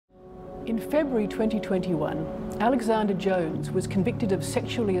In February 2021, Alexander Jones was convicted of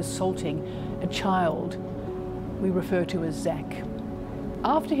sexually assaulting a child we refer to as Zach.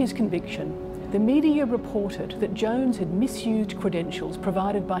 After his conviction, the media reported that Jones had misused credentials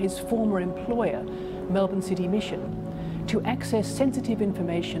provided by his former employer, Melbourne City Mission, to access sensitive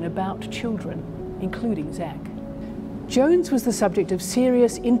information about children, including Zach. Jones was the subject of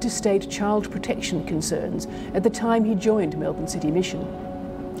serious interstate child protection concerns at the time he joined Melbourne City Mission.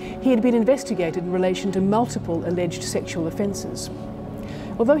 He had been investigated in relation to multiple alleged sexual offences.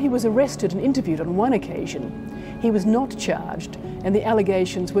 Although he was arrested and interviewed on one occasion, he was not charged and the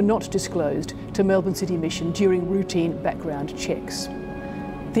allegations were not disclosed to Melbourne City Mission during routine background checks.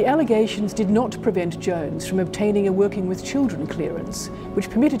 The allegations did not prevent Jones from obtaining a Working with Children clearance, which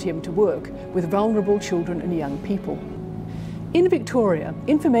permitted him to work with vulnerable children and young people. In Victoria,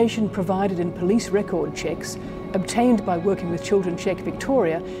 information provided in police record checks obtained by Working with Children Check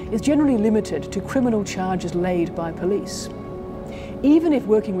Victoria is generally limited to criminal charges laid by police. Even if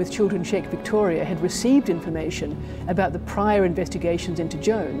Working with Children Check Victoria had received information about the prior investigations into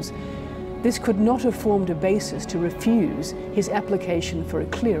Jones, this could not have formed a basis to refuse his application for a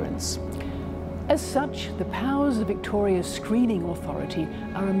clearance. As such, the powers of Victoria's screening authority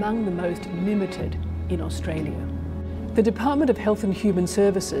are among the most limited in Australia. The Department of Health and Human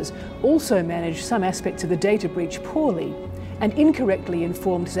Services also managed some aspects of the data breach poorly and incorrectly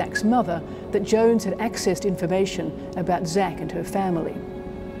informed Zach's mother that Jones had accessed information about Zach and her family.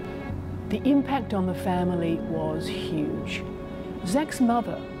 The impact on the family was huge. Zach's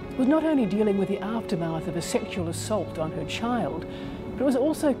mother was not only dealing with the aftermath of a sexual assault on her child, but was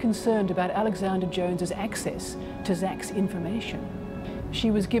also concerned about Alexander Jones's access to Zach's information. She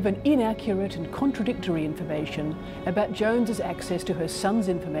was given inaccurate and contradictory information about Jones's access to her son's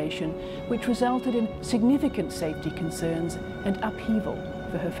information, which resulted in significant safety concerns and upheaval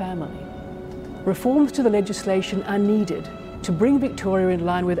for her family. Reforms to the legislation are needed to bring Victoria in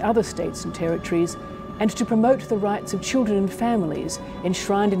line with other states and territories and to promote the rights of children and families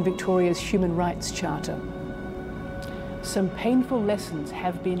enshrined in Victoria's Human Rights Charter. Some painful lessons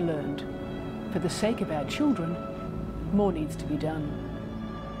have been learned. For the sake of our children, more needs to be done.